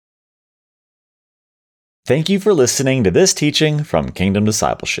Thank you for listening to this teaching from Kingdom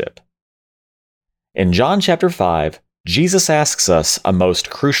Discipleship. In John chapter 5, Jesus asks us a most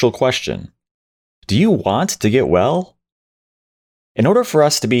crucial question. Do you want to get well? In order for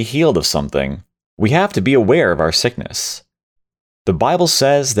us to be healed of something, we have to be aware of our sickness. The Bible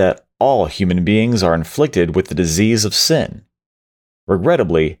says that all human beings are inflicted with the disease of sin.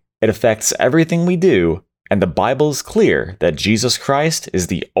 Regrettably, it affects everything we do, and the Bible is clear that Jesus Christ is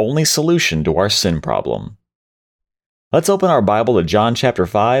the only solution to our sin problem. Let's open our Bible to John chapter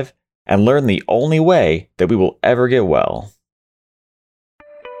 5 and learn the only way that we will ever get well.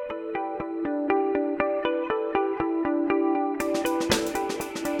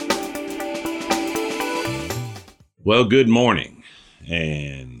 Well, good morning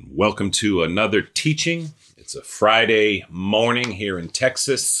and welcome to another teaching. It's a Friday morning here in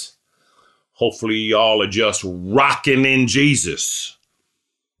Texas. Hopefully y'all are just rocking in Jesus.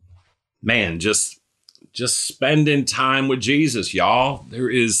 Man, just spending time with Jesus, y'all.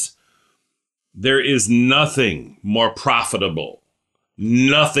 There is nothing more profitable,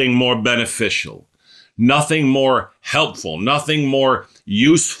 nothing more beneficial, nothing more helpful, nothing more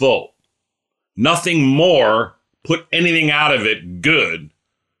useful, nothing more put anything out of it good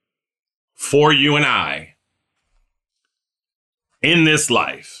for you and I in this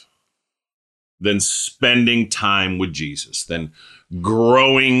life than spending time with Jesus, than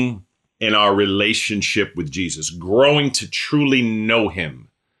growing in our relationship with Jesus, growing to truly know him.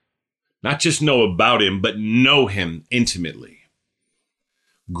 Not just know about him, but know him intimately.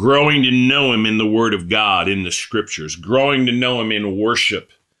 Growing to know him in the Word of God, in the Scriptures. Growing to know him in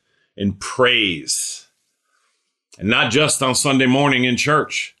worship and praise. And not just on Sunday morning in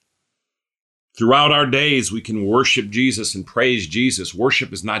church. Throughout our days, we can worship Jesus and praise Jesus.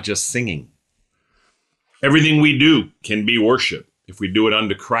 Worship is not just singing. Everything we do can be worship if we do it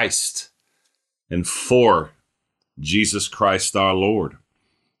unto Christ and for Jesus Christ our Lord.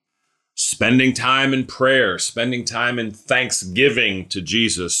 Spending time in prayer, spending time in thanksgiving to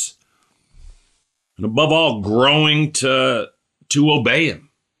Jesus, and above all, growing to obey him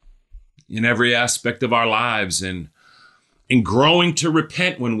in every aspect of our lives, and growing to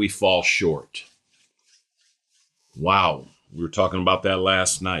repent when we fall short. Wow, we were talking about that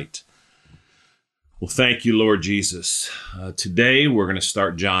last night. Well, thank you, Lord Jesus. Today, we're going to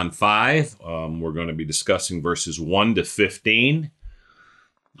start John 5. We're going to be discussing verses 1 to 15.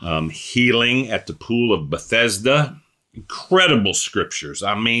 Healing at the pool of Bethesda. Incredible scriptures.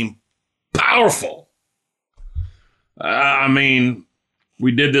 Powerful.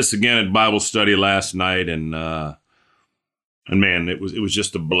 We did this again at Bible study last night, and man, it was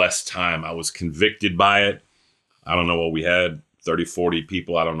just a blessed time. I was convicted by it. I don't know what we had. 30, 40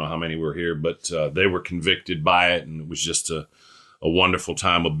 people. I don't know how many were here, but they were convicted by it. And it was just a wonderful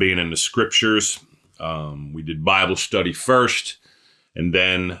time of being in the scriptures. We did Bible study first. And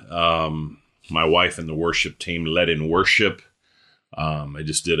then my wife and the worship team led in worship. They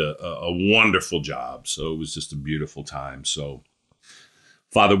just did a wonderful job. So it was just a beautiful time. So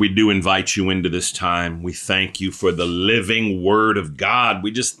Father, we do invite you into this time. We thank you for the living Word of God. We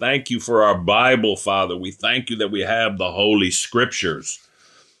just thank you for our Bible, Father. We thank you that we have the Holy Scriptures.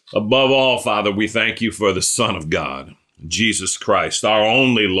 Above all, Father, we thank you for the Son of God, Jesus Christ, our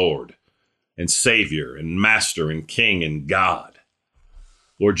only Lord and Savior and Master and King and God.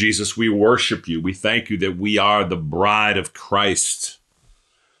 Lord Jesus, we worship you. We thank you that we are the bride of Christ.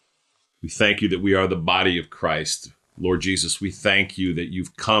 We thank you that we are the body of Christ. Lord Jesus, we thank you that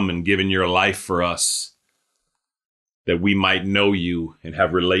you've come and given your life for us, that we might know you and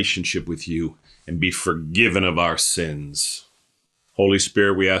have relationship with you and be forgiven of our sins. Holy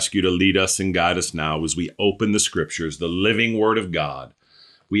Spirit, we ask you to lead us and guide us now as we open the scriptures, the living Word of God.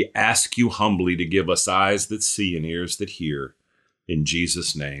 We ask you humbly to give us eyes that see and ears that hear. In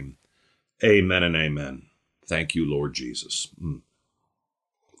Jesus' name, amen and amen. Thank you, Lord Jesus.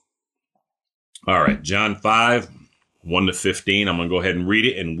 All right, John 5. 1 to 15. I'm going to go ahead and read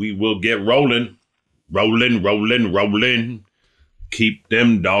it, and we will get rolling. Rolling. Keep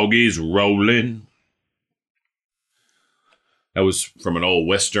them doggies rolling. That was from an old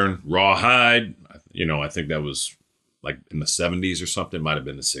Western, Rawhide. I think that was like in the 70s or something. Might have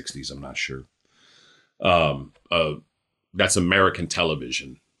been the 60s. I'm not sure. That's American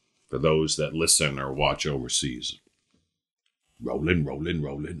television for those that listen or watch overseas.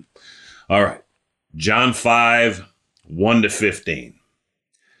 Rolling. All right. John 5. 1 to 15.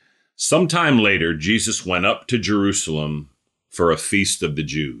 Sometime later, Jesus went up to Jerusalem for a feast of the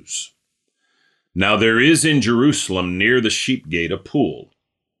Jews. Now there is in Jerusalem near the sheep gate a pool,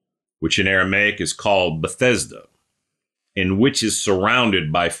 which in Aramaic is called Bethesda, and which is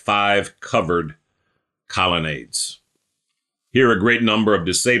surrounded by 5 covered colonnades. Here, a great number of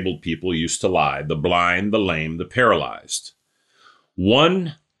disabled people used to lie: the blind, the lame, the paralyzed.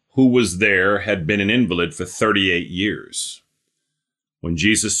 One who was there had been an invalid for 38 years. When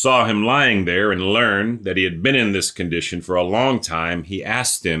Jesus saw him lying there and learned that he had been in this condition for a long time, he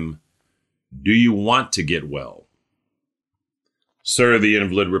asked him, "Do you want to get well?" "Sir," the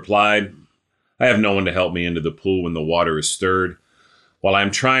invalid replied, "I have no one to help me into the pool when the water is stirred. While I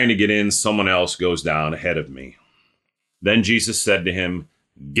am trying to get in, someone else goes down ahead of me." Then Jesus said to him,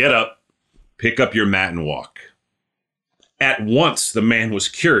 "Get up, pick up your mat and walk." At once the man was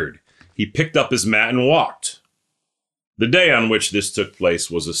cured. He picked up his mat and walked. The day on which this took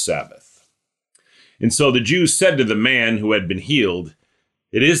place was a Sabbath. And so the Jews said to the man who had been healed,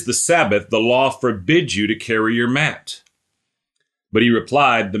 "It is the Sabbath. The law forbids you to carry your mat." But he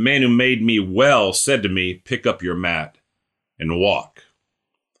replied, "The man who made me well said to me, 'Pick up your mat and walk.'"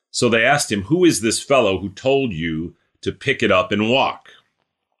 So they asked him, "Who is this fellow who told you to pick it up and walk?"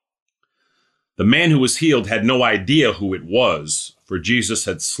 The man who was healed had no idea who it was, for Jesus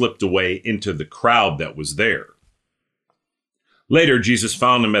had slipped away into the crowd that was there. Later, Jesus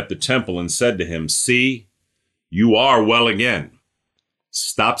found him at the temple and said to him, "See, you are well again.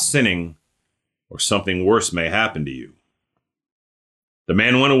 Stop sinning, or something worse may happen to you." The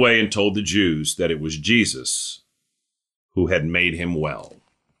man went away and told the Jews that it was Jesus who had made him well.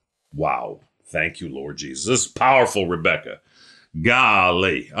 Wow. Thank you, Lord Jesus. This is powerful, Rebecca.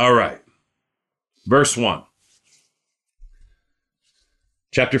 Golly. All right. Verse 1.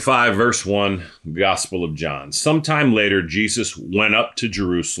 Chapter 5, verse 1, Gospel of John. Sometime later, Jesus went up to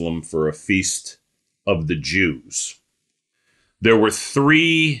Jerusalem for a feast of the Jews. There were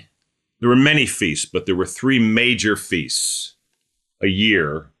many feasts, but there were three major feasts a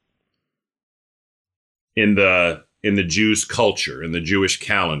year in the Jews' culture, in the Jewish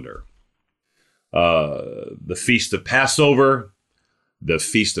calendar. The Feast of Passover, the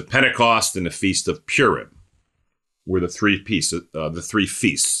Feast of Pentecost, and the Feast of Purim were the three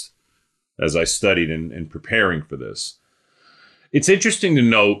feasts, as I studied in preparing for this. It's interesting to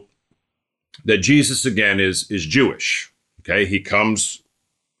note that Jesus, again, is Jewish. Okay,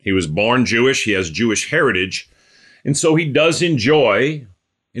 he was born Jewish, he has Jewish heritage, and so he does enjoy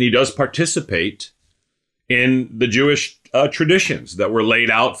and he does participate in the Jewish traditions that were laid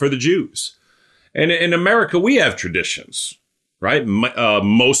out for the Jews. And in America, we have traditions, right?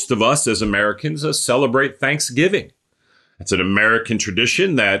 Most of us as Americans celebrate Thanksgiving. It's an American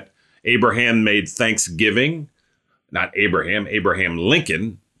tradition that Abraham made Thanksgiving, not Abraham, Abraham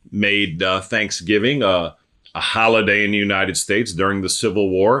Lincoln made Thanksgiving a holiday in the United States during the Civil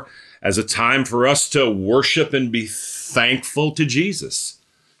War as a time for us to worship and be thankful to Jesus,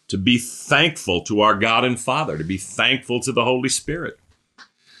 to be thankful to our God and Father, to be thankful to the Holy Spirit.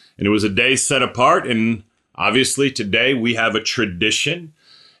 And it was a day set apart, and obviously today we have a tradition,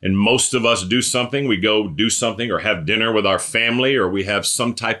 and most of us do something. We go do something or have dinner with our family, or we have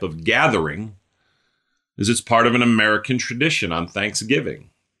some type of gathering, as it's part of an American tradition on Thanksgiving.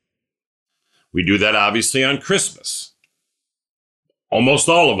 We do that obviously on Christmas. Almost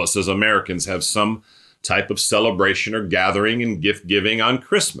all of us as Americans have some type of celebration or gathering and gift giving on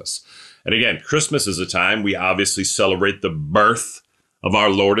Christmas. And again, Christmas is a time we obviously celebrate the birth of our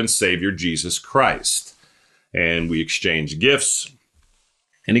Lord and Savior, Jesus Christ. And we exchange gifts.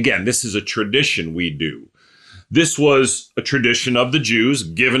 And again, this is a tradition we do. This was a tradition of the Jews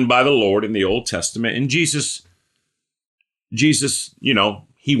given by the Lord in the Old Testament. And Jesus,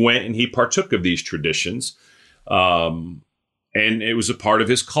 he went and he partook of these traditions. And it was a part of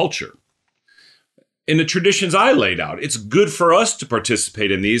his culture. In the traditions I laid out, it's good for us to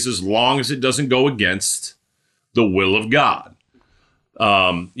participate in these as long as it doesn't go against the will of God.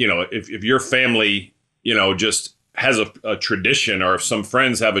 If your family, just has a tradition, or if some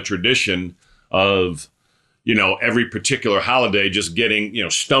friends have a tradition of, every particular holiday just getting,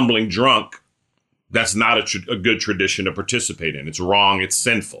 stumbling drunk, that's not a good tradition to participate in. It's wrong. It's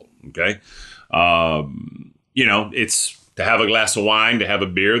sinful. Okay. It's to have a glass of wine, to have a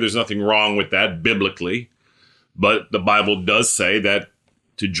beer. There's nothing wrong with that biblically. But the Bible does say that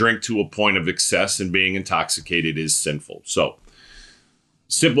to drink to a point of excess and being intoxicated is sinful. So,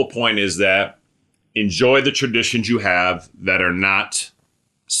 simple point is that enjoy the traditions you have that are not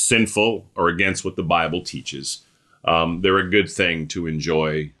sinful or against what the Bible teaches. They're a good thing to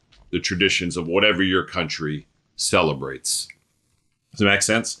enjoy the traditions of whatever your country celebrates. Does that make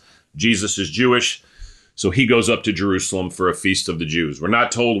sense? Jesus is Jewish, so he goes up to Jerusalem for a feast of the Jews. We're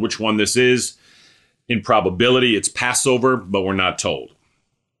not told which one this is. In probability, it's Passover, but we're not told.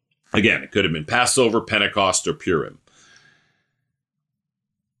 Again, it could have been Passover, Pentecost, or Purim.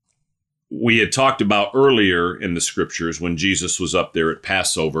 we had talked about earlier in the scriptures when Jesus was up there at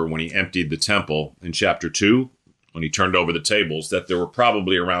Passover, when he emptied the temple in chapter 2, when he turned over the tables, that there were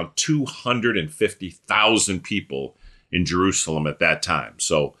probably around 250,000 people in Jerusalem at that time.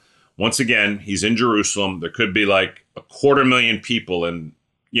 So once again, he's in Jerusalem. There could be like 250,000 people, and,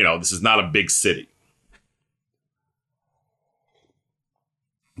 this is not a big city.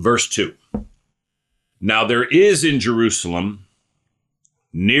 Verse 2. Now there is in Jerusalem,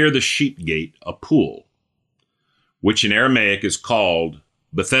 near the sheep gate, a pool, which in Aramaic is called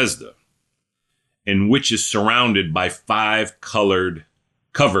Bethesda, and which is surrounded by 5 covered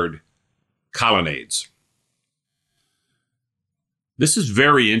colonnades. This is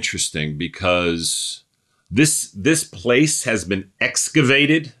very interesting because this place has been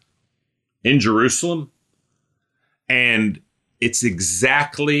excavated in Jerusalem, and it's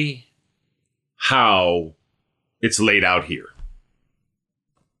exactly how it's laid out here.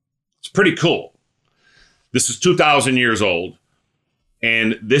 It's pretty cool. This is 2,000 years old,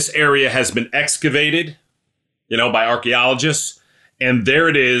 and this area has been excavated, by archaeologists, and there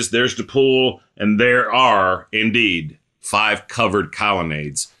it is. There's the pool, and there are indeed 5 covered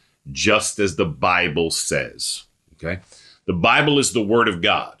colonnades, just as the Bible says. Okay? The Bible is the Word of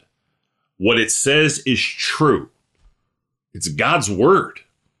God. What it says is true. It's God's Word.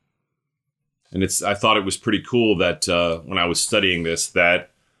 And I thought it was pretty cool that when I was studying this, that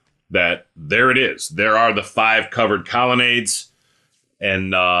there it is. There are the 5 covered colonnades,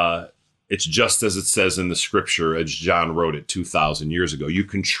 and it's just as it says in the scripture, as John wrote it 2,000 years ago. You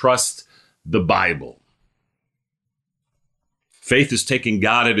can trust the Bible. Faith is taking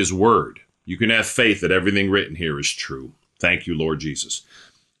God at his word. You can have faith that everything written here is true. Thank you, Lord Jesus.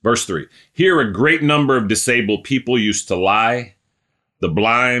 Verse 3. Here a great number of disabled people used to lie, the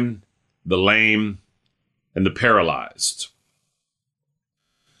blind, the lame, and the paralyzed.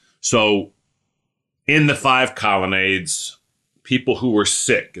 So in the 5 colonnades, people who were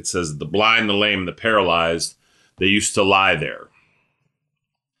sick, it says the blind, the lame, and the paralyzed, they used to lie there.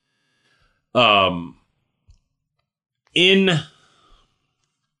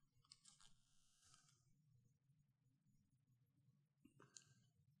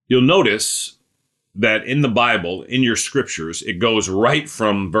 You'll notice that in the Bible, in your scriptures, it goes right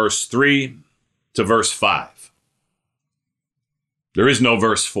from verse 3 to verse 5. There is no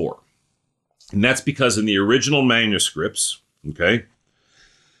verse 4. And that's because in the original manuscripts, okay,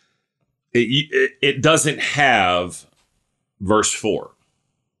 it doesn't have verse 4.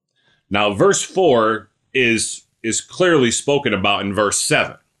 Now, verse 4 is clearly spoken about in verse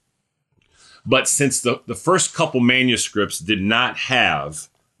 7. But since the first couple manuscripts did not have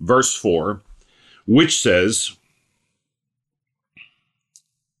verse 4, which says,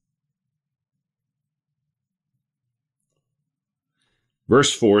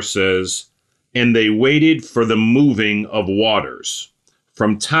 verse 4 says, and they waited for the moving of waters.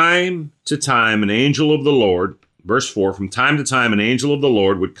 From time to time, an angel of the Lord, verse 4, from time to time, an angel of the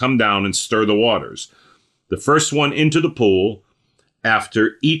Lord would come down and stir the waters. The first one into the pool,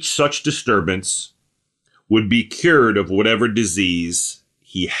 after each such disturbance, would be cured of whatever disease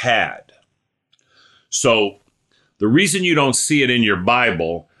he had. So the reason you don't see it in your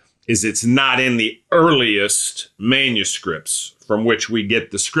Bible is it's not in the earliest manuscripts from which we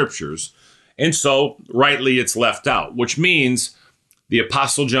get the scriptures. And so rightly it's left out, which means the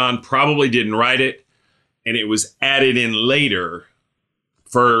Apostle John probably didn't write it, and it was added in later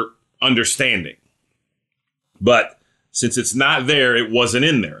for understanding. But since it's not there, it wasn't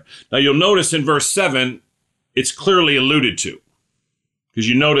in there. Now you'll notice in verse 7, it's clearly alluded to. Because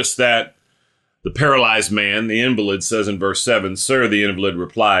you notice that the paralyzed man, the invalid, says in verse 7, Sir, the invalid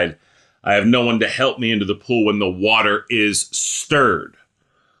replied, I have no one to help me into the pool when the water is stirred.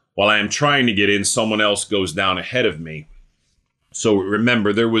 While I am trying to get in, someone else goes down ahead of me. So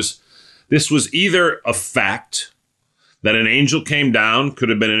remember, this was either a fact that an angel came down, could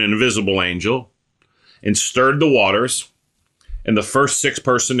have been an invisible angel, and stirred the waters, and the first 6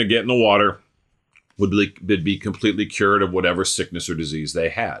 person to get in the water would be completely cured of whatever sickness or disease they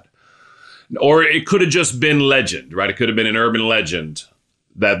had. Or it could have just been legend, right? It could have been an urban legend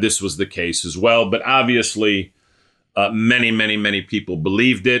that this was the case as well. But obviously, many people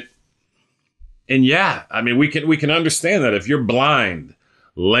believed it. And yeah, I mean, we can understand that if you're blind,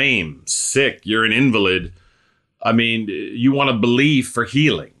 lame, sick, you're an invalid, I mean, you want to believe for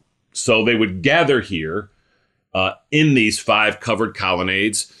healing. So they would gather here in these 5 covered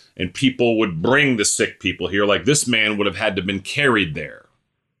colonnades, and people would bring the sick people here. Like this man would have had to have been carried there.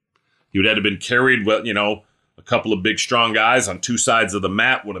 He would have had to have been carried, well, a couple of big, strong guys on 2 sides of the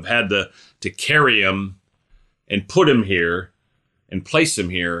mat would have had to carry him and put him here and place him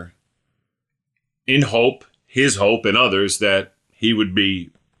here in hope, his hope and others, that he would be,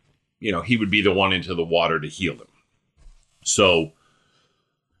 he would be the one into the water to heal them. So,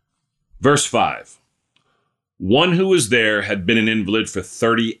 verse 5, one who was there had been an invalid for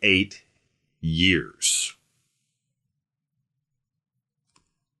 38 years.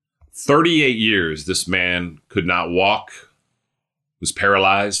 38 years this man could not walk, was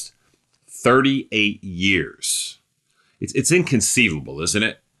paralyzed. 38 years. It's inconceivable, isn't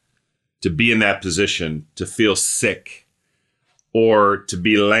it? To be in that position, to feel sick, or to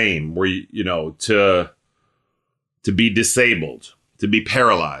be lame, where to be disabled, to be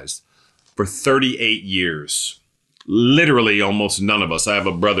paralyzed for 38 years. Literally almost none of us. I have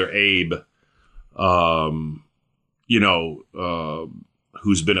a brother, Abe,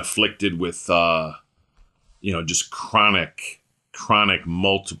 who's been afflicted with, just chronic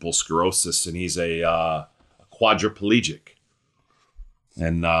multiple sclerosis, and he's a quadriplegic.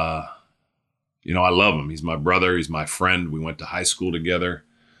 And, I love him. He's my brother. He's my friend. We went to high school together.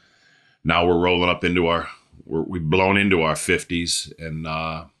 Now we're rolling up into we've blown into our 50s, and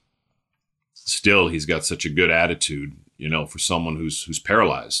still he's got such a good attitude, for someone who's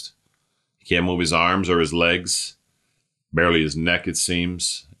paralyzed. He can't move his arms or his legs, barely his neck, it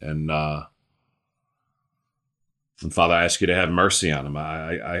seems. And Father, I ask you to have mercy on him.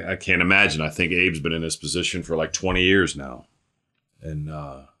 I can't imagine. I think Abe's been in this position for like 20 years now. And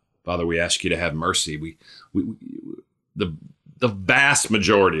Father, we ask you to have mercy. The vast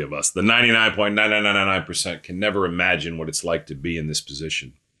majority of us, the 99.9999%, can never imagine what it's like to be in this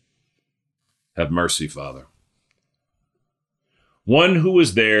position. Have mercy, Father. One who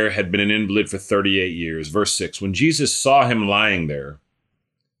was there had been an invalid for 38 years. Verse 6, when Jesus saw him lying there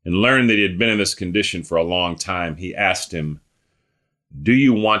and learned that he had been in this condition for a long time, he asked him, "Do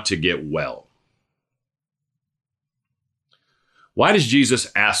you want to get well?" Why does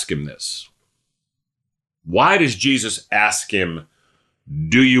Jesus ask him this? Why does Jesus ask him,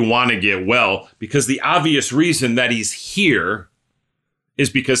 "Do you want to get well?" Because the obvious reason that he's here is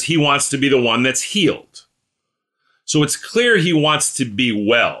because he wants to be the one that's healed. So it's clear he wants to be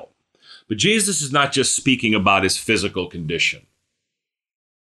well. But Jesus is not just speaking about his physical condition.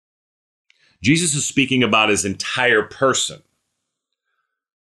 Jesus is speaking about his entire person,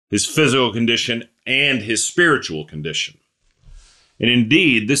 his physical condition and his spiritual condition. And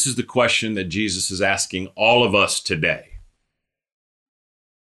indeed, this is the question that Jesus is asking all of us today.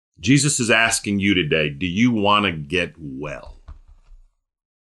 Jesus is asking you today, do you want to get well?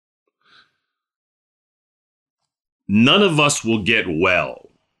 None of us will get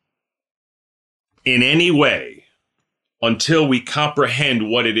well in any way until we comprehend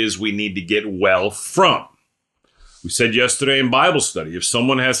what it is we need to get well from. We said yesterday in Bible study, if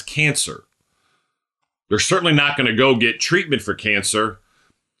someone has cancer, they're certainly not going to go get treatment for cancer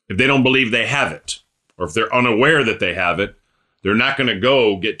if they don't believe they have it. Or if they're unaware that they have it, they're not going to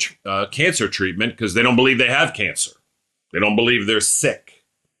go get cancer treatment because they don't believe they have cancer. They don't believe they're sick.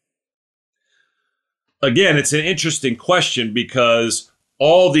 Again, it's an interesting question because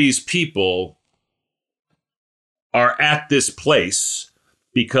all these people are at this place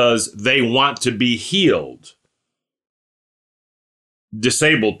because they want to be healed.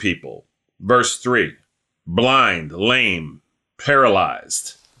 Disabled people, verse 3, blind, lame,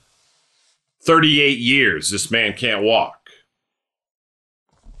 paralyzed. 38 years, this man can't walk.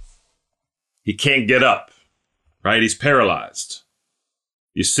 He can't get up, right? He's paralyzed.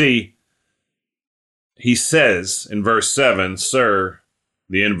 You see, he says in verse 7, "Sir,"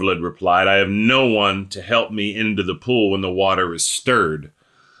 the invalid replied, "I have no one to help me into the pool when the water is stirred.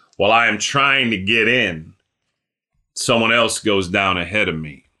 While I am trying to get in, someone else goes down ahead of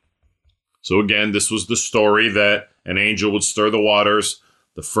me." So again, this was the story that an angel would stir the waters.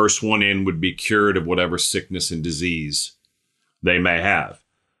 The first one in would be cured of whatever sickness and disease they may have.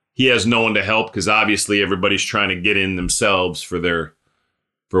 He has no one to help because obviously everybody's trying to get in themselves for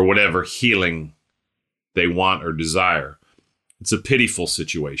whatever healing they want or desire. It's a pitiful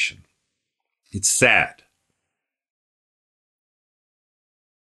situation. It's sad.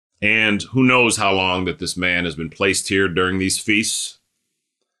 And who knows how long that this man has been placed here during these feasts.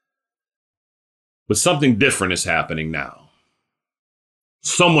 But something different is happening now.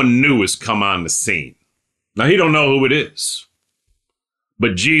 Someone new has come on the scene. Now, he don't know who it is,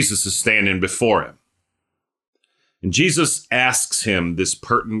 but Jesus is standing before him. And Jesus asks him this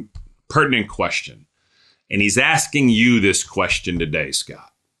pertinent question. And he's asking you this question today,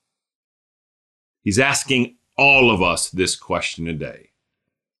 Scott. He's asking all of us this question today.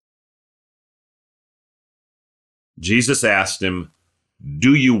 Jesus asked him,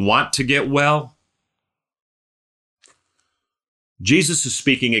 "Do you want to get well?" Jesus is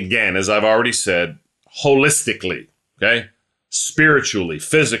speaking again, as I've already said, holistically, okay? Spiritually,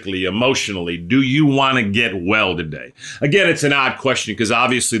 physically, emotionally. Do you want to get well today? Again, it's an odd question because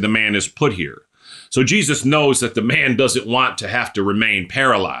obviously the man is put here. So Jesus knows that the man doesn't want to have to remain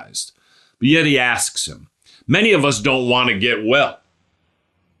paralyzed, but yet he asks him. Many of us don't want to get well.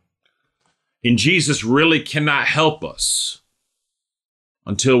 And Jesus really cannot help us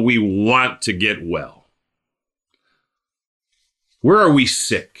until we want to get well. Where are we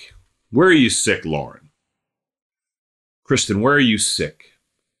sick? Where are you sick, Lauren? Kristen, where are you sick?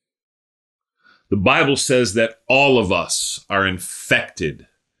 The Bible says that all of us are infected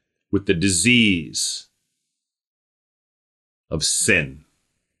with the disease of sin.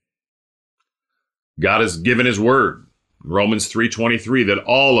 God has given his word, Romans 3:23, that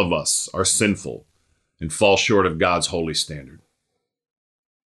all of us are sinful and fall short of God's holy standard.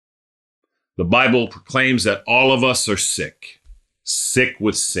 The Bible proclaims that all of us are sick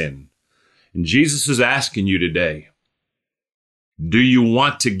with sin. And Jesus is asking you today, do you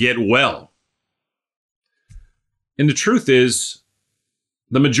want to get well? And the truth is,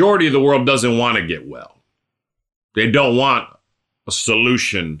 the majority of the world doesn't want to get well. They don't want a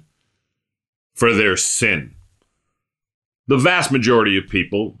solution for their sin. The vast majority of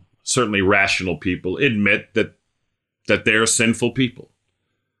people, certainly rational people, admit that they're sinful people.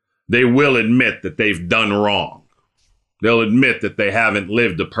 They will admit that they've done wrong. They'll admit that they haven't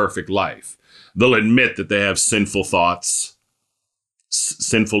lived a perfect life. They'll admit that they have sinful thoughts,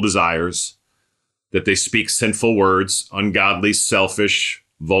 sinful desires, that they speak sinful words, ungodly, selfish,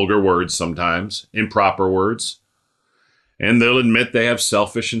 vulgar words sometimes, improper words. And they'll admit they have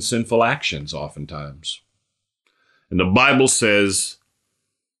selfish and sinful actions oftentimes. And the Bible says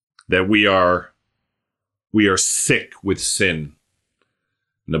that we are sick with sin.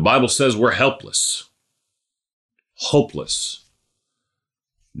 And the Bible says we're helpless, hopeless.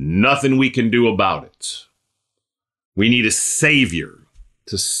 Nothing we can do about it. We need a Savior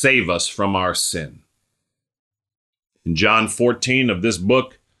to save us from our sin. In John 14 of this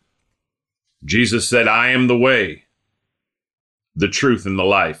book, Jesus said, I am the way, the truth, and the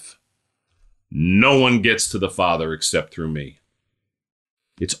life. No one gets to the Father except through me.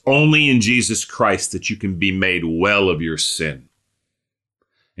 It's only in Jesus Christ that you can be made well of your sin.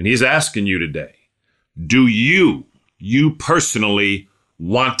 And he's asking you today, do you personally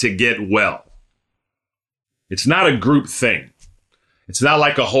want to get well? It's not a group thing. It's not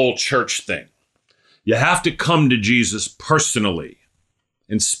like a whole church thing. You have to come to Jesus personally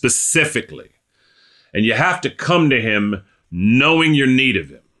and specifically. And you have to come to him knowing your need of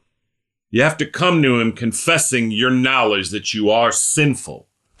him. You have to come to him confessing your knowledge that you are sinful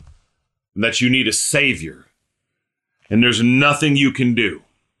and that you need a Savior. And there's nothing you can do.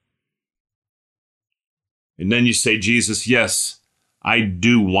 And then you say, Jesus, yes, I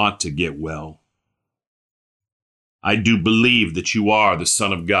do want to get well. I do believe that you are the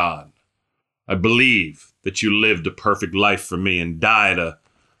Son of God. I believe that you lived a perfect life for me and died a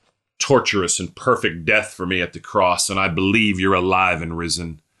torturous and perfect death for me at the cross. And I believe you're alive and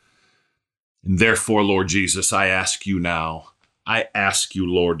risen. And therefore, Lord Jesus, I ask you now,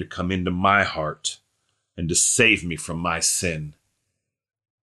 Lord, to come into my heart and to save me from my sin,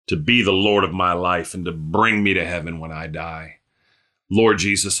 to be the Lord of my life and to bring me to heaven when I die. Lord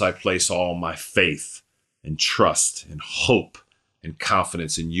Jesus, I place all my faith and trust and hope and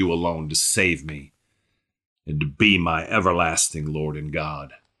confidence in you alone to save me and to be my everlasting Lord and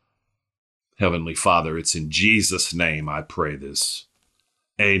God. Heavenly Father, it's in Jesus' name I pray this.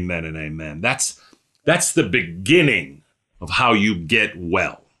 Amen and amen. That's the beginning of how you get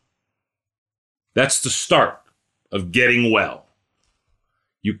well. That's the start of getting well.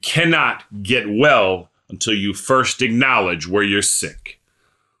 You cannot get well until you first acknowledge where you're sick.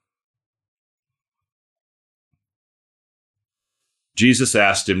 Jesus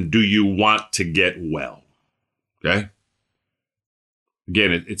asked him, do you want to get well? Okay?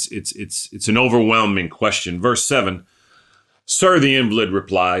 Again, it's an overwhelming question. Verse 7, Sir, the invalid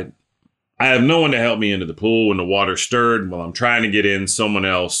replied, I have no one to help me into the pool when the water stirred. While I'm trying to get in, someone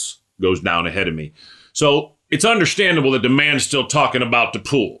else goes down ahead of me. So it's understandable that the man's still talking about the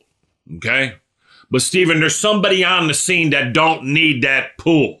pool. Okay? But Stephen, there's somebody on the scene that don't need that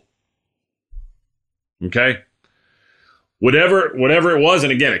pool. Okay? Whatever it was,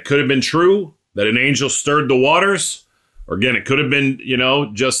 and again, it could have been true that an angel stirred the waters, or again, it could have been,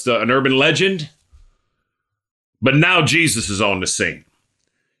 just an urban legend. But now Jesus is on the scene.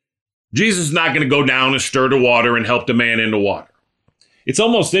 Jesus is not going to go down and stir the water and help the man in the water. It's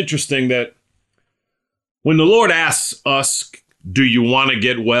almost interesting that when the Lord asks us, do you want to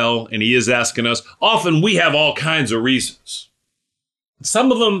get well? And he is asking us, often we have all kinds of reasons.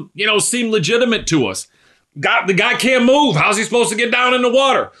 Some of them, seem legitimate to us. The guy can't move. How's he supposed to get down in the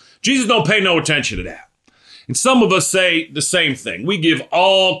water? Jesus don't pay no attention to that. And some of us say the same thing. We give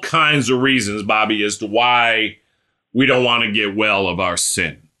all kinds of reasons, Bobby, as to why we don't want to get well of our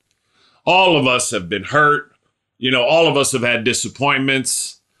sin. All of us have been hurt. All of us have had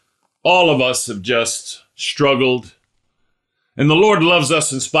disappointments. All of us have just struggled. And the Lord loves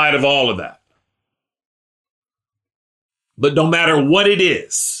us in spite of all of that. But no matter what it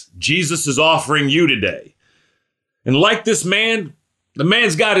is, Jesus is offering you today. And like this man, the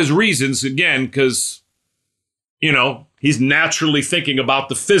man's got his reasons, again, because, he's naturally thinking about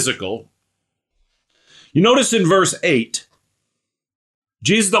the physical. You notice in verse 8,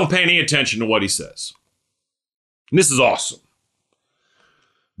 Jesus don't pay any attention to what he says. And this is awesome.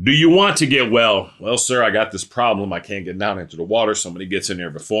 Do you want to get well? Well, sir, I got this problem. I can't get down into the water. Somebody gets in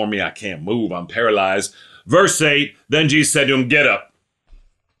there before me. I can't move. I'm paralyzed. Verse 8, then Jesus said to him, get up.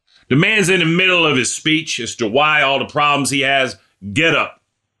 The man's in the middle of his speech as to why all the problems he has. Get up.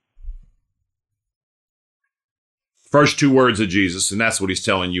 First two words of Jesus, and that's what he's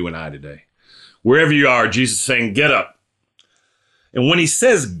telling you and I today. Wherever you are, Jesus is saying, get up. And when he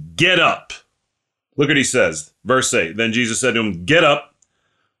says, get up, look what he says. Verse 8, then Jesus said to him, get up,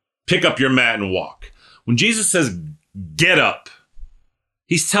 pick up your mat and walk. When Jesus says, get up,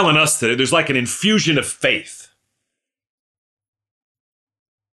 he's telling us that there's like an infusion of faith.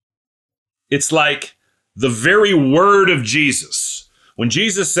 It's like the very word of Jesus. When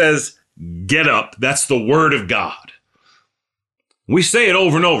Jesus says, get up, that's the word of God. We say it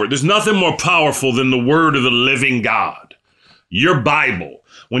over and over. There's nothing more powerful than the word of the living God, your Bible.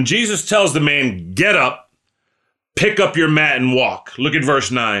 When Jesus tells the man, get up, pick up your mat and walk. Look at verse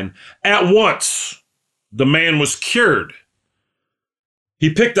 9. At once, the man was cured.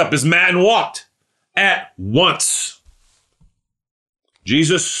 He picked up his mat and walked. At once.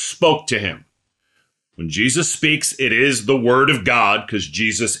 Jesus spoke to him. When Jesus speaks, it is the word of God because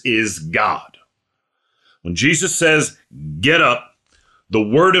Jesus is God. When Jesus says, get up, the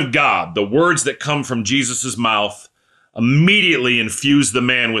word of God, the words that come from Jesus' mouth, immediately infused the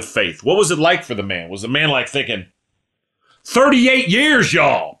man with faith. What was it like for the man? Was the man like thinking, 38 years,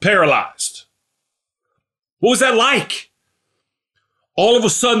 y'all, paralyzed? What was that like? All of a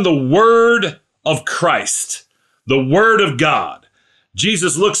sudden, the word of Christ, the word of God,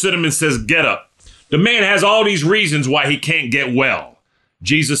 Jesus looks at him and says, get up. The man has all these reasons why he can't get well.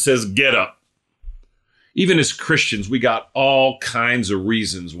 Jesus says, get up. Even as Christians, we got all kinds of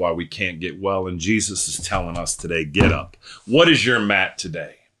reasons why we can't get well, and Jesus is telling us today, get up. What is your mat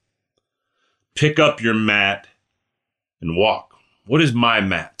today? Pick up your mat and walk. What is my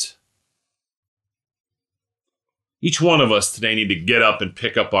mat? Each one of us today need to get up and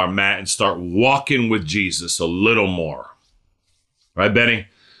pick up our mat and start walking with Jesus a little more. Right, Benny?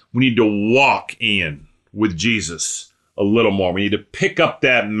 We need to walk in with Jesus a little more. We need to pick up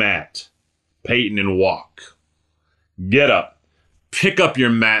that mat, Peyton, and walk. Get up. Pick up your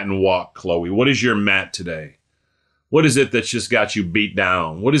mat and walk, Chloe. What is your mat today? What is it that's just got you beat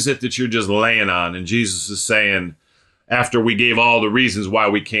down? What is it that you're just laying on? And Jesus is saying, after we gave all the reasons why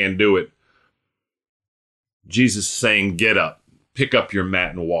we can't do it, Jesus is saying, get up. Pick up your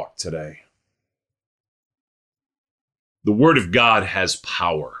mat and walk today. The Word of God has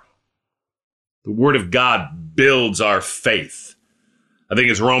power. The Word of God builds our faith. I think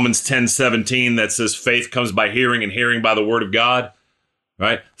it's Romans 10:17 that says faith comes by hearing and hearing by the Word of God,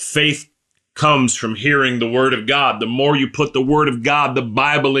 right? Faith comes from hearing the Word of God. The more you put the Word of God, the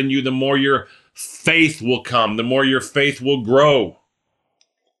Bible in you, the more your faith will come, the more your faith will grow.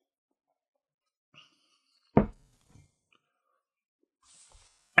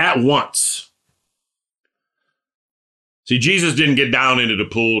 At once. See, Jesus didn't get down into the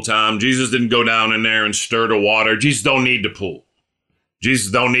pool, Tom. Jesus didn't go down in there and stir the water. Jesus don't need the pool.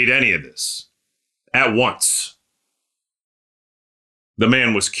 Jesus don't need any of this. At once, the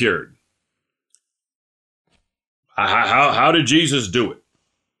man was cured. How did Jesus do it?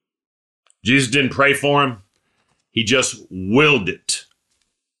 Jesus didn't pray for him. He just willed it.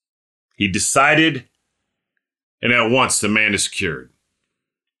 He decided, and at once the man is cured.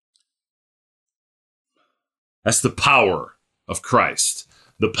 That's the power of Christ,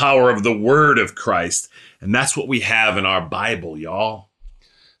 the power of the Word of Christ. And that's what we have in our Bible, y'all.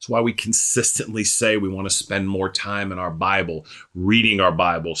 That's why we consistently say we want to spend more time in our Bible, reading our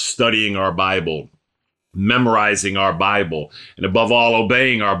Bible, studying our Bible, memorizing our Bible, and above all,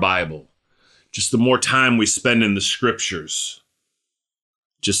 obeying our Bible. Just the more time we spend in the Scriptures,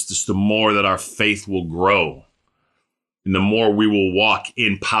 just the more that our faith will grow. And the more we will walk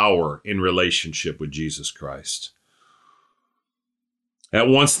in power in relationship with Jesus Christ. At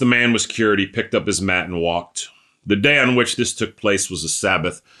once the man was cured. He picked up his mat and walked. The day on which this took place was a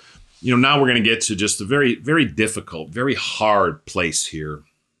Sabbath. Now we're going to get to just a very, very difficult, very hard place here.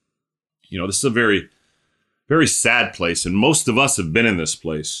 This is a very, very sad place, and most of us have been in this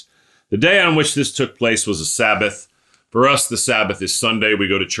place. The day on which this took place was a Sabbath. For us, the Sabbath is Sunday. We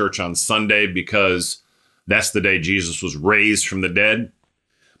go to church on Sunday because that's the day Jesus was raised from the dead.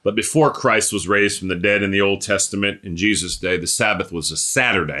 But before Christ was raised from the dead in the Old Testament, in Jesus' day, the Sabbath was a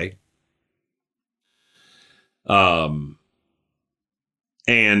Saturday. And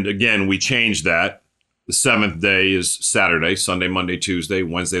again, we changed that. The seventh day is Saturday, Sunday, Monday, Tuesday,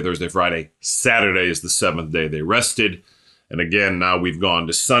 Wednesday, Thursday, Friday. Saturday is the seventh day they rested. And again, now we've gone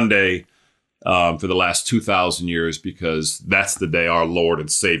to Sunday for the last 2,000 years because that's the day our Lord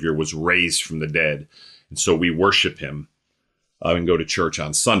and Savior was raised from the dead. And so we worship him and go to church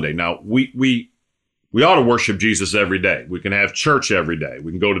on Sunday. Now, we ought to worship Jesus every day. We can have church every day.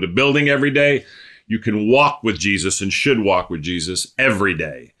 We can go to the building every day. You can walk with Jesus and should walk with Jesus every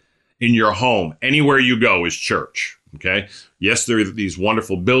day in your home. Anywhere you go is church, okay? Yes, there are these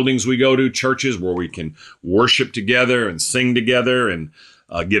wonderful buildings we go to, churches where we can worship together and sing together and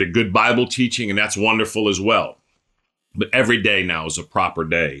get a good Bible teaching, and that's wonderful as well. But every day now is a proper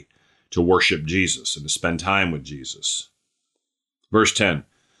day to worship Jesus and to spend time with Jesus. Verse 10.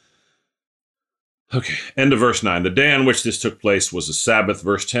 Okay, end of verse 9. The day on which this took place was a Sabbath,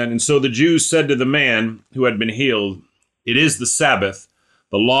 verse 10. And so the Jews said to the man who had been healed, "It is the Sabbath.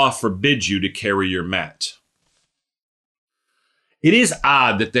 The law forbids you to carry your mat." It is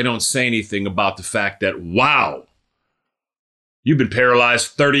odd that they don't say anything about the fact that, wow, you've been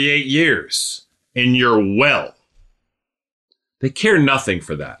paralyzed 38 years and you're well. They care nothing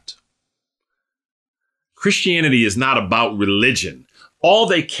for that. Christianity is not about religion. All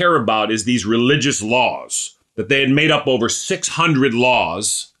they care about is these religious laws that they had made up over 600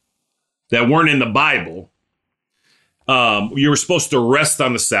 laws that weren't in the Bible. You were supposed to rest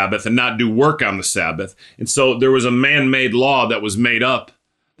on the Sabbath and not do work on the Sabbath. And so there was a man-made law that was made up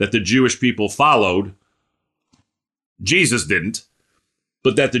that the Jewish people followed. Jesus didn't,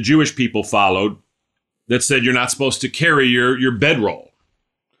 but that the Jewish people followed that said you're not supposed to carry your bedroll.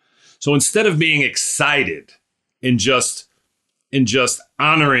 So instead of being excited and just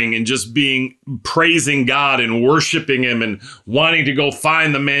honoring and just praising God and worshiping him and wanting to go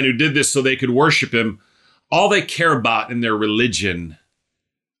find the man who did this so they could worship him, all they care about in their religion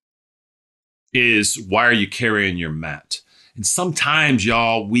is, why are you carrying your mat? And sometimes,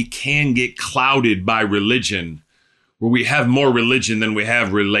 y'all, we can get clouded by religion, where we have more religion than we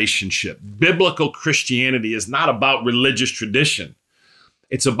have relationship. Biblical Christianity is not about religious tradition.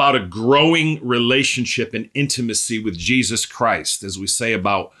 It's about a growing relationship and intimacy with Jesus Christ, as we say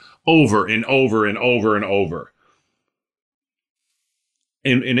about over and over and over and over.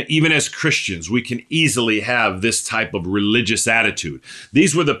 And even as Christians, we can easily have this type of religious attitude.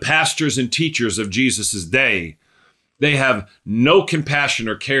 These were the pastors and teachers of Jesus' day. They have no compassion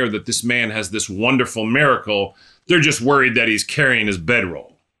or care that this man has this wonderful miracle. They're just worried that he's carrying his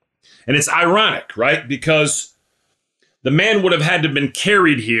bedroll. And it's ironic, right? Because the man would have had to have been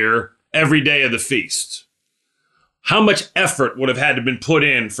carried here every day of the feast. How much effort would have had to have been put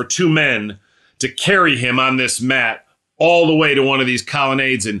in for two men to carry him on this mat all the way to one of these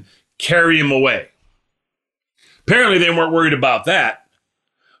colonnades and carry him away? Apparently they weren't worried about that,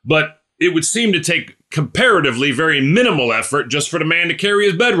 but it would seem to take comparatively very minimal effort just for the man to carry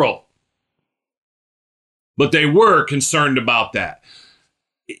his bedroll. But they were concerned about that.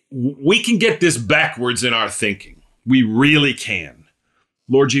 We can get this backwards in our thinking. We really can.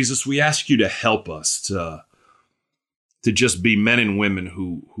 Lord Jesus, we ask you to help us to just be men and women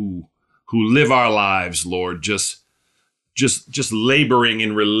who live our lives, Lord, just laboring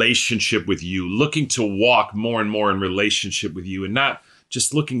in relationship with you, looking to walk more and more in relationship with you, and not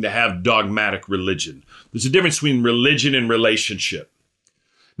just looking to have dogmatic religion. There's a difference between religion and relationship.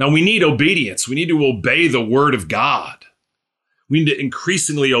 Now, we need obedience. We need to obey the word of God. We need to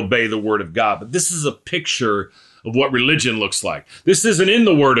increasingly obey the word of God. But this is a picture of what religion looks like. This isn't in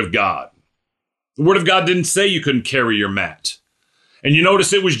the word of God. The word of God didn't say you couldn't carry your mat. And you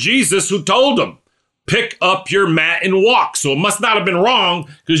notice it was Jesus who told them, pick up your mat and walk. So it must not have been wrong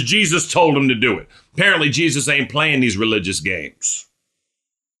because Jesus told them to do it. Apparently, Jesus ain't playing these religious games.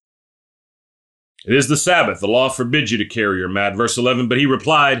 It is the Sabbath. The law forbids you to carry your mat. Verse 11, but he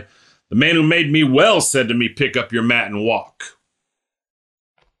replied, the man who made me well said to me, pick up your mat and walk.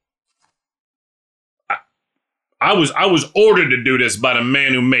 I was ordered to do this by the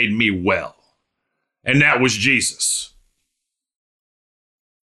man who made me well. And that was Jesus.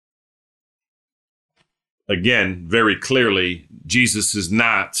 again, very clearly, Jesus is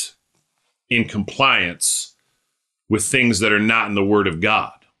not in compliance with things that are not in the Word of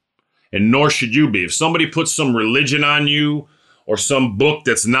God. And nor should you be. If somebody puts some religion on you or some book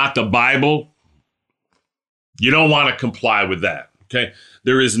that's not the Bible, you don't want to comply with that, okay?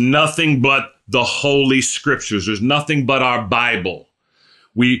 There is nothing but the Holy Scriptures. There's nothing but our Bible.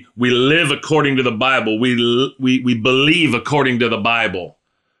 We live according to the Bible. We believe according to the Bible.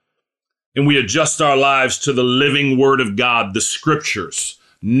 And we adjust our lives to the living Word of God, the Scriptures.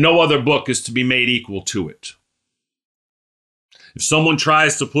 No other book is to be made equal to it. If someone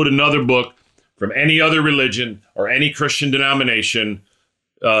tries to put another book from any other religion or any Christian denomination,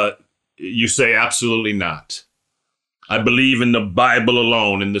 you say absolutely not. I believe in the Bible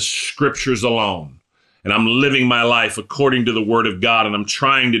alone, in the Scriptures alone. And I'm living my life according to the Word of God, and I'm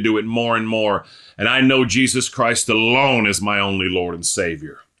trying to do it more and more. And I know Jesus Christ alone is my only Lord and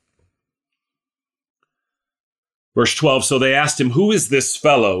Savior. Verse 12, so they asked him, who is this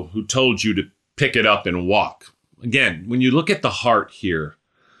fellow who told you to pick it up and walk? Again, when you look at the heart here,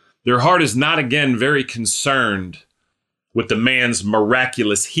 their heart is not, again, very concerned with the man's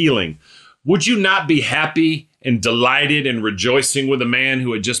miraculous healing. Would you not be happy and delighted and rejoicing with a man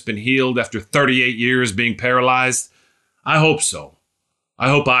who had just been healed after 38 years being paralyzed? I hope so. I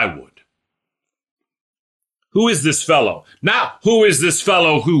hope I would. Who is this fellow? Not who is this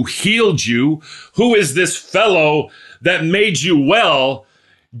fellow who healed you? Who is this fellow that made you well?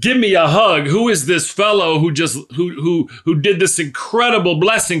 Give me a hug. Who is this fellow who did this incredible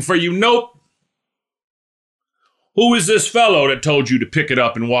blessing for you? Nope. Who is this fellow that told you to pick it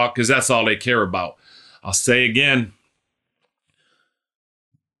up and walk? Because that's all they care about. I'll say again,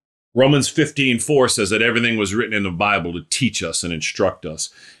 Romans 15:4 says that everything was written in the Bible to teach us and instruct us.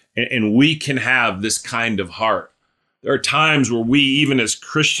 And we can have this kind of heart. There are times where we, even as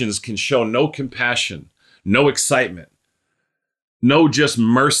Christians, can show no compassion, no excitement, no just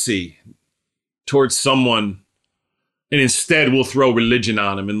mercy towards someone, and instead we'll throw religion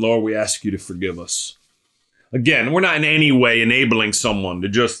on them. And Lord, we ask you to forgive us. Again, we're not in any way enabling someone to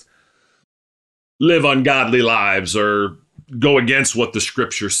just live ungodly lives or go against what the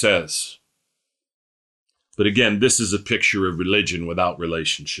Scripture says. But again, this is a picture of religion without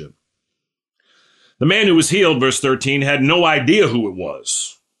relationship. The man who was healed, verse 13, had no idea who it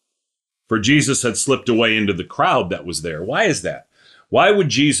was, for Jesus had slipped away into the crowd that was there. Why is that? Why would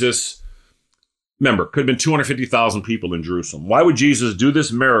Jesus, remember, could have been 250,000 people in Jerusalem. Why would Jesus do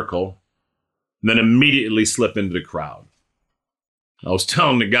this miracle and then immediately slip into the crowd? I was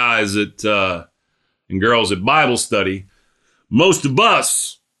telling the guys and girls at Bible study, most of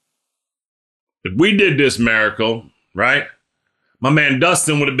us, if we did this miracle, right, my man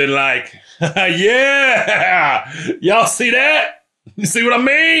Dustin would have been like, yeah, y'all see that? You see what I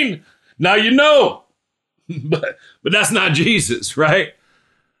mean? Now you know. But that's not Jesus, right?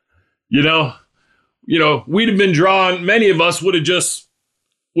 You know, we'd have been drawn, many of us would have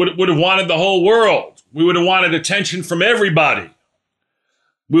wanted the whole world. We would have wanted attention from everybody.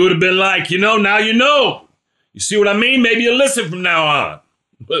 We would have been like, now you know. You see what I mean? Maybe you'll listen from now on.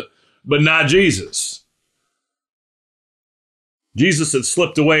 But not Jesus. Jesus had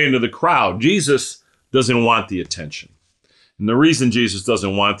slipped away into the crowd. Jesus doesn't want the attention. And the reason Jesus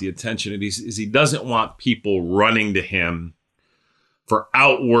doesn't want the attention is he doesn't want people running to him for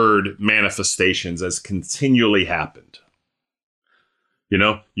outward manifestations as continually happened.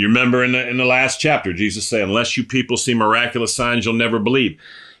 You remember in the last chapter, Jesus said, unless you people see miraculous signs, you'll never believe.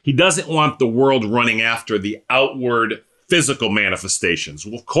 He doesn't want the world running after the outward physical manifestations.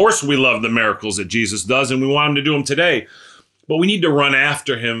 Well, of course, we love the miracles that Jesus does, and we want him to do them today. But we need to run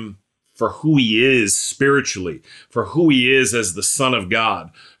after him for who he is spiritually, for who he is as the Son of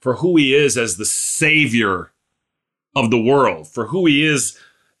God, for who he is as the Savior of the world, for who he is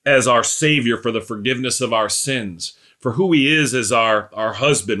as our Savior for the forgiveness of our sins, for who he is as our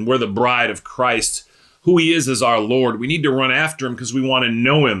husband. We're the bride of Christ, who he is as our Lord. We need to run after him because we want to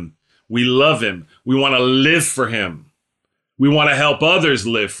know him. We love him. We want to live for him. We want to help others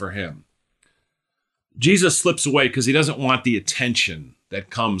live for him. Jesus slips away because he doesn't want the attention that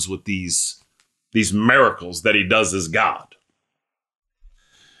comes with these miracles that he does as God.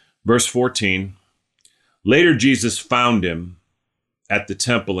 Verse 14, later Jesus found him at the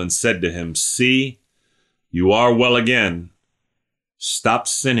temple and said to him, see, you are well again. Stop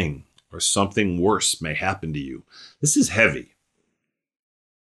sinning, or something worse may happen to you. This is heavy.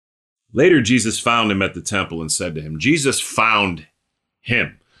 Later, Jesus found him at the temple and said to him, Jesus found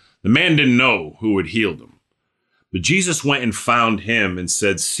him. The man didn't know who had healed him. But Jesus went and found him and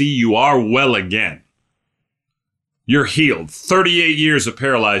said, see, you are well again. You're healed. 38 years of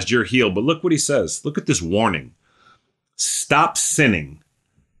paralyzed, you're healed. But look what he says. Look at this warning. Stop sinning,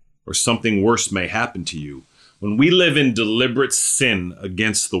 or something worse may happen to you. When we live in deliberate sin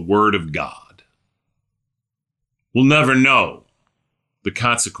against the word of God, we'll never know the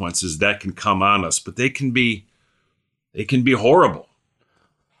consequences that can come on us, but they can be horrible.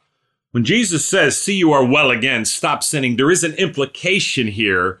 When Jesus says, see you are well again, stop sinning, there is an implication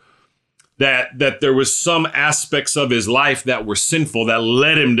here that there was some aspects of his life that were sinful that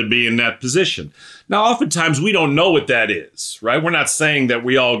led him to be in that position. Now, oftentimes we don't know what that is, right? We're not saying that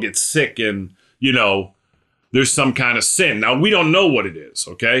we all get sick and, there's some kind of sin. Now, we don't know what it is,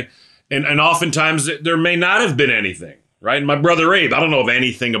 okay? And oftentimes there may not have been anything, right? My brother Abe, I don't know of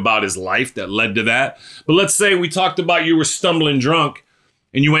anything about his life that led to that. But let's say we talked about you were stumbling drunk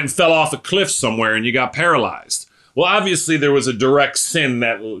and you went and fell off a cliff somewhere and you got paralyzed. Well, obviously there was a direct sin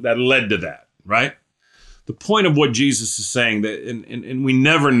that led to that, right? The point of what Jesus is saying, that and we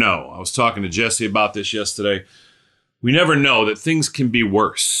never know. I was talking to Jesse about this yesterday. We never know that things can be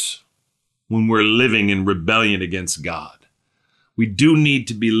worse when we're living in rebellion against God. We do need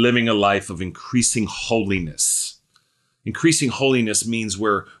to be living a life of increasing holiness. Increasing holiness means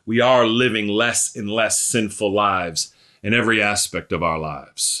we are living less and less sinful lives in every aspect of our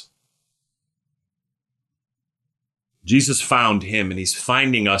lives. Jesus found him, and he's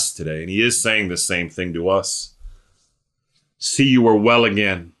finding us today, and he is saying the same thing to us. See, you are well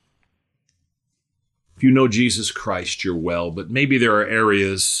again. If you know Jesus Christ, you're well, but maybe there are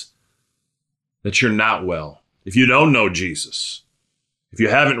areas that you're not well. If you don't know Jesus, if you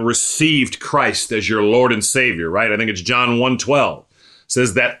haven't received Christ as your Lord and Savior, right? I think it's John 1:12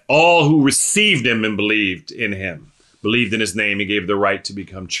 says that all who received him and believed in his name, he gave the right to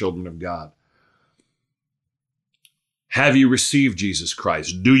become children of God. Have you received Jesus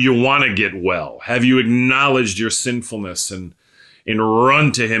Christ? Do you want to get well? Have you acknowledged your sinfulness and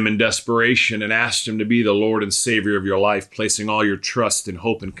run to him in desperation and asked him to be the Lord and Savior of your life, placing all your trust and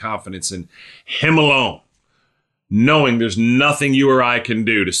hope and confidence in him alone, knowing there's nothing you or I can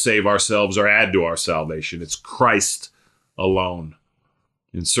do to save ourselves or add to our salvation. It's Christ alone.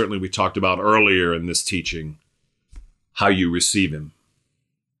 And certainly we talked about earlier in this teaching how you receive him.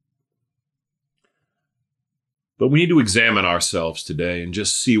 But we need to examine ourselves today and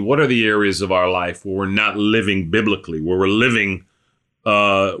just see what are the areas of our life where we're not living biblically, where we're living,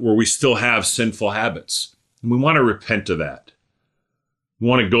 where we still have sinful habits. And we want to repent of that. We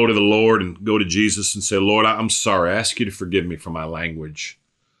want to go to the Lord and go to Jesus and say, Lord, I'm sorry. I ask you to forgive me for my language.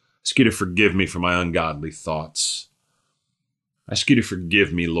 I ask you to forgive me for my ungodly thoughts. I ask you to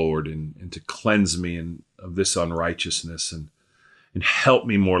forgive me, Lord, and to cleanse me of this unrighteousness and help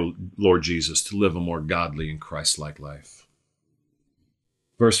me more, Lord Jesus, to live a more godly and Christ-like life.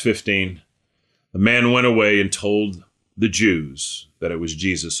 Verse 15, the man went away and told the Jews that it was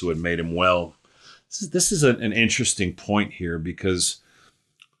Jesus who had made him well. This is an interesting point here, because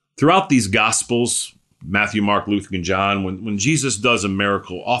throughout these Gospels, Matthew, Mark, Luke, and John, when Jesus does a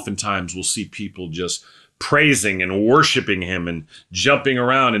miracle, oftentimes we'll see people just praising and worshiping him and jumping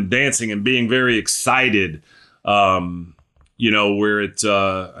around and dancing and being very excited. Where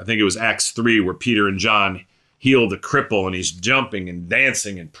I think it was Acts 3, where Peter and John healed the cripple and he's jumping and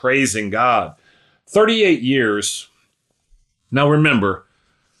dancing and praising God. 38 years. Now remember,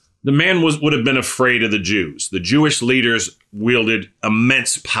 the man would have been afraid of the Jews. The Jewish leaders wielded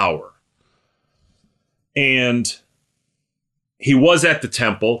immense power. And he was at the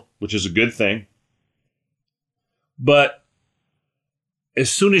temple, which is a good thing. But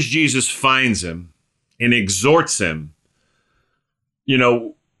as soon as Jesus finds him and exhorts him,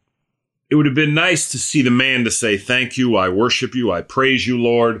 it would have been nice to see the man to say, thank you, I worship you, I praise you,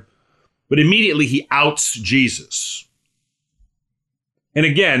 Lord. But immediately he outs Jesus. And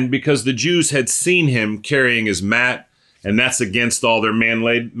again, because the Jews had seen him carrying his mat, and that's against all their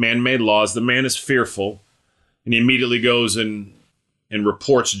man-made laws, the man is fearful, and he immediately goes and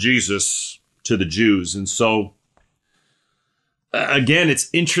reports Jesus to the Jews. And so, again, it's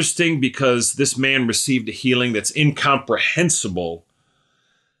interesting because this man received a healing that's incomprehensible.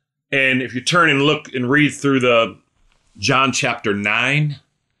 And if you turn and look and read through the John chapter 9,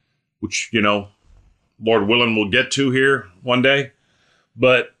 which, Lord willing, we'll get to here one day,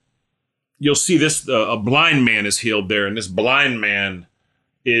 but you'll see this, a blind man is healed there, and this blind man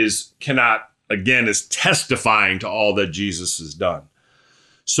is testifying to all that Jesus has done.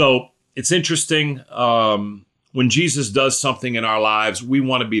 So it's interesting, when Jesus does something in our lives, we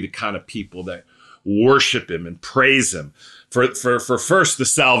want to be the kind of people that worship him and praise him for first the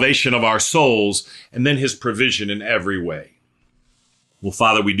salvation of our souls and then his provision in every way. Well,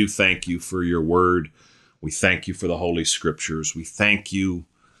 Father, we do thank you for your word. We thank you for the Holy Scriptures. We thank you,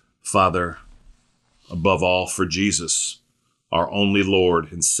 Father, above all for Jesus, our only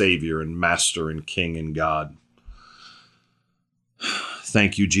Lord and Savior and Master and King and God.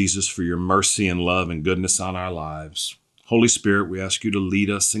 Thank you, Jesus, for your mercy and love and goodness on our lives. Holy Spirit, we ask you to lead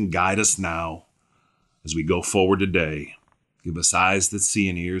us and guide us now as we go forward today. Give us eyes that see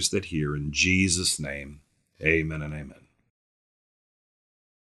and ears that hear. In Jesus' name, amen and amen.